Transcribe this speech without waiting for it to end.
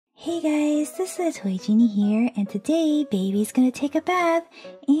Hey guys, this is Toy Genie here, and today baby's gonna take a bath,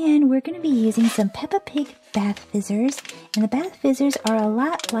 and we're gonna be using some Peppa Pig bath fizzers. And the bath fizzers are a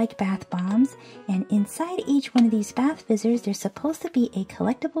lot like bath bombs, and inside each one of these bath fizzers there's supposed to be a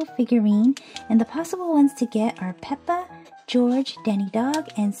collectible figurine, and the possible ones to get are Peppa, George, Danny Dog,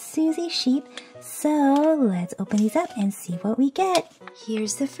 and Suzy Sheep. So let's open these up and see what we get.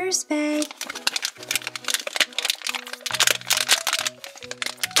 Here's the first bag.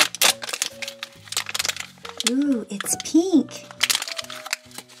 Ooh, it's pink.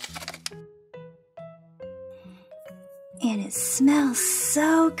 And it smells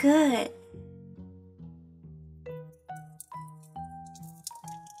so good.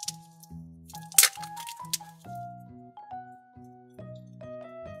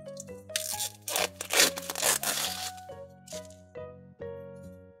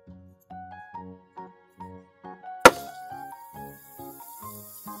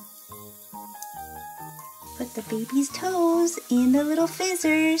 Put the baby's toes in the little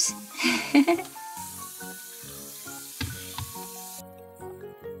fizzers.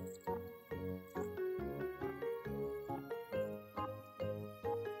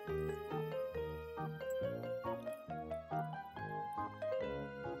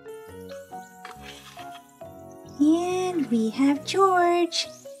 And we have George.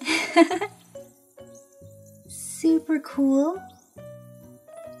 Super cool.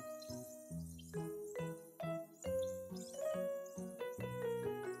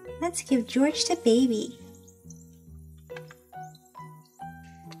 Let's give George to baby.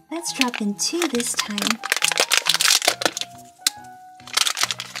 Let's drop in 2 this time.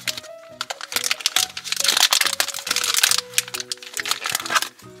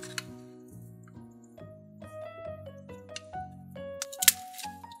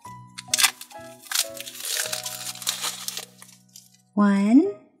 One.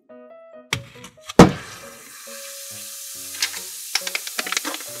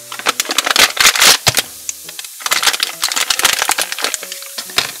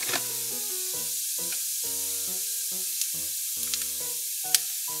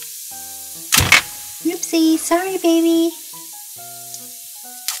 Oopsie, sorry baby.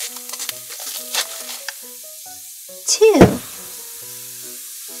 2.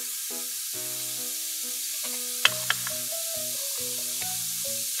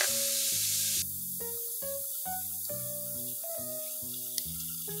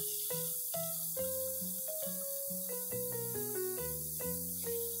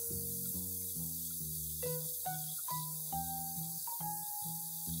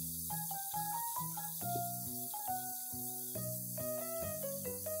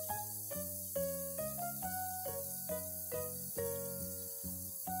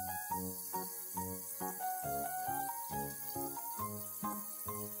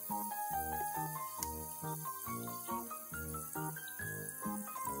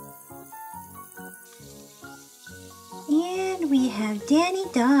 And we have Danny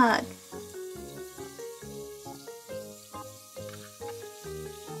Dog.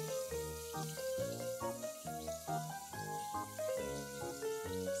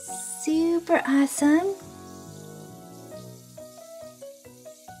 Super awesome.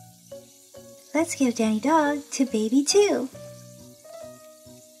 Let's give Danny Dog to baby too.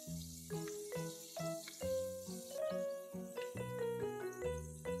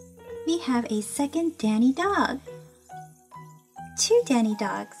 We have a second Danny Dog. 2 Danny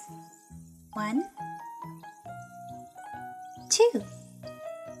Dogs. 1, 2.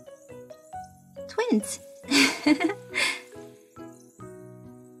 Twins.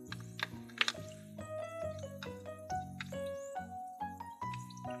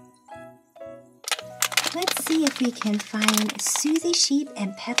 Let's see if we can find Suzy Sheep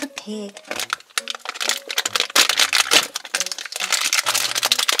and Peppa Pig.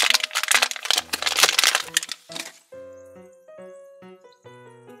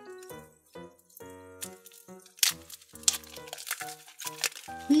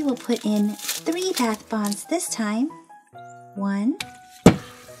 We will put in 3 bath bombs this time. 1,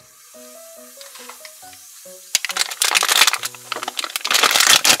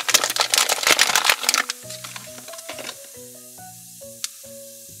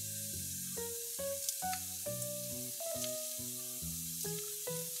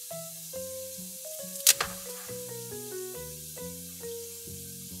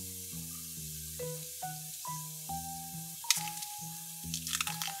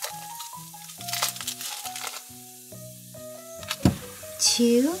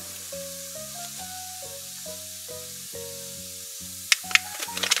 2, 3.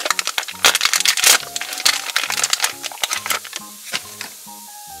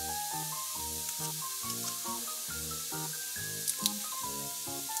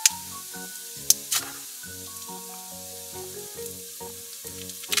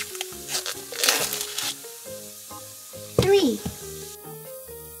 3.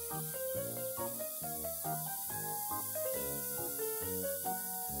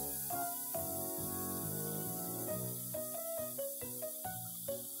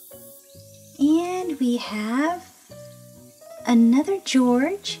 And we have another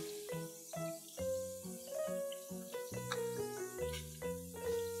George.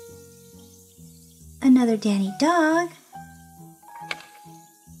 Another Danny dog.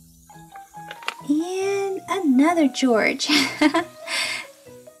 And another George.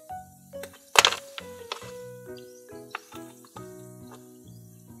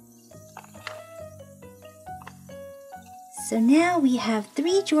 So now we have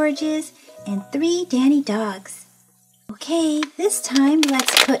 3 Georges and 3 Danny dogs. Okay, this time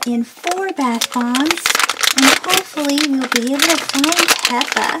let's put in 4 bath bombs and hopefully we'll be able to find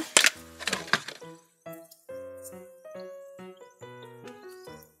Peppa.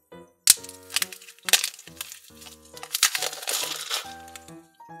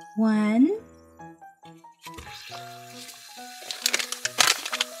 One,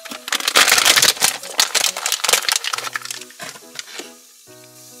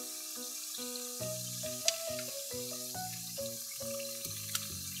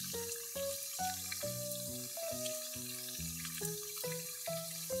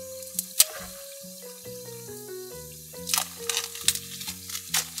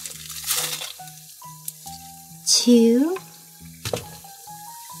 2,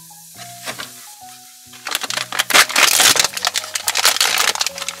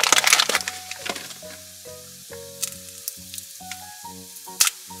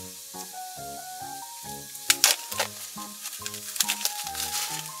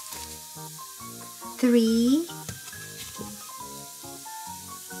 3,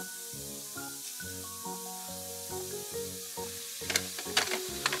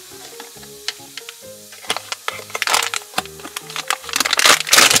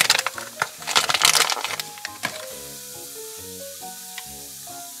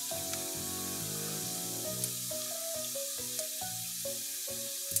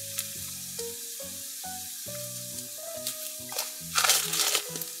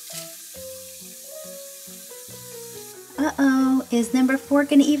 Uh-oh, is number 4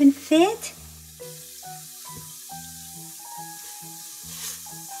 gonna even fit?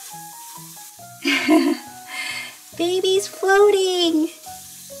 Baby's floating!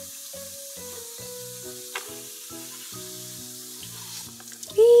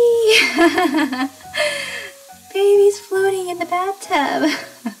 Whee! Baby's floating in the bathtub.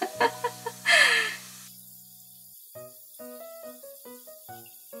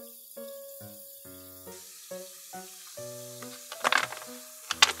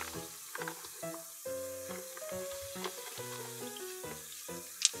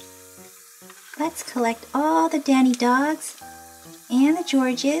 Let's collect all the Danny dogs and the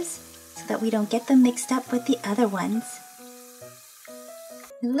Georges so that we don't get them mixed up with the other ones.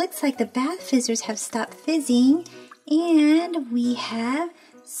 It looks like the bath fizzers have stopped fizzing, and we have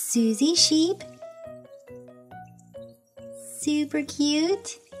Suzy Sheep. Super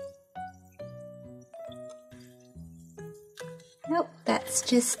cute. Nope, that's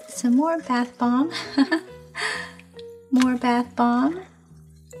just some more bath bomb. More bath bomb.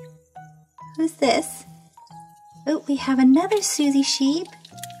 Who's this? Oh, we have another Suzy Sheep.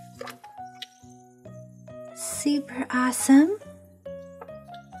 Super awesome.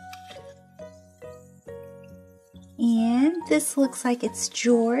 And this looks like it's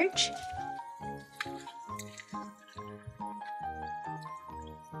George.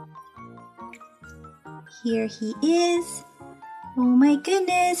 Here he is. Oh my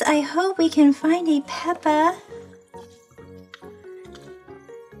goodness, I hope we can find a Peppa.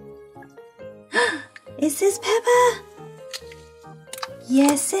 Is this Peppa?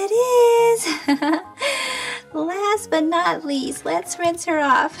 Yes, it is. Last but not least, let's rinse her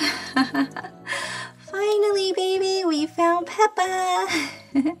off. Finally, baby, we found Peppa.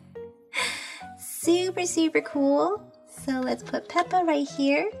 Super, super cool. So let's put Peppa right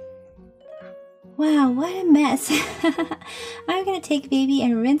here. Wow, what a mess. I'm gonna take baby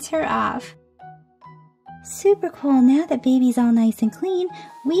and rinse her off. Super cool. Now that baby's all nice and clean,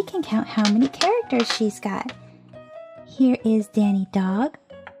 we can count how many characters she's got. Here is Danny Dog.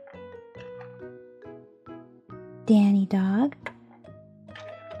 Danny Dog.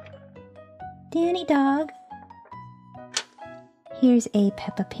 Danny Dog. Here's a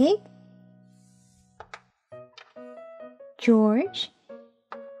Peppa Pig. George.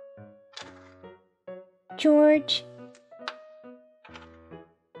 George.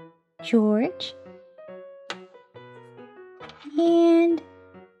 George. And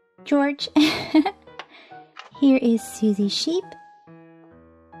George. Here is Suzy Sheep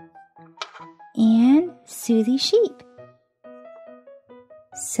and Suzy Sheep.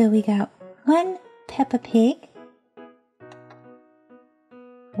 So we got 1 Peppa Pig,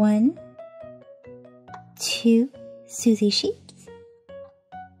 1, 2 Suzy Sheeps,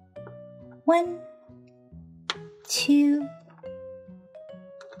 1, 2,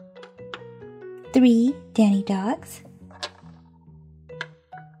 3 Danny Dogs,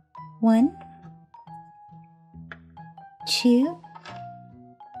 1, 2,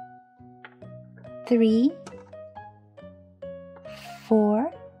 3,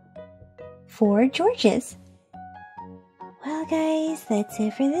 4 Georges. Well guys, that's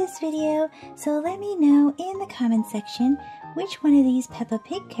it for this video, so let me know in the comment section which one of these Peppa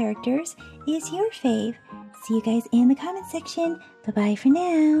Pig characters is your fave. See you guys in the comment section. Bye-bye for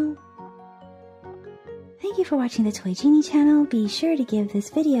now. Thank you for watching the Toy Genie channel. Be sure to give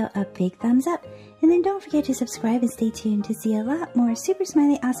this video a big thumbs up, and then don't forget to subscribe and stay tuned to see a lot more super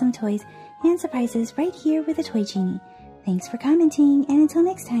smiley awesome toys and surprises right here with the Toy Genie. Thanks for commenting, and until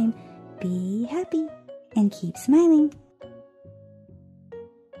next time, be happy and keep smiling.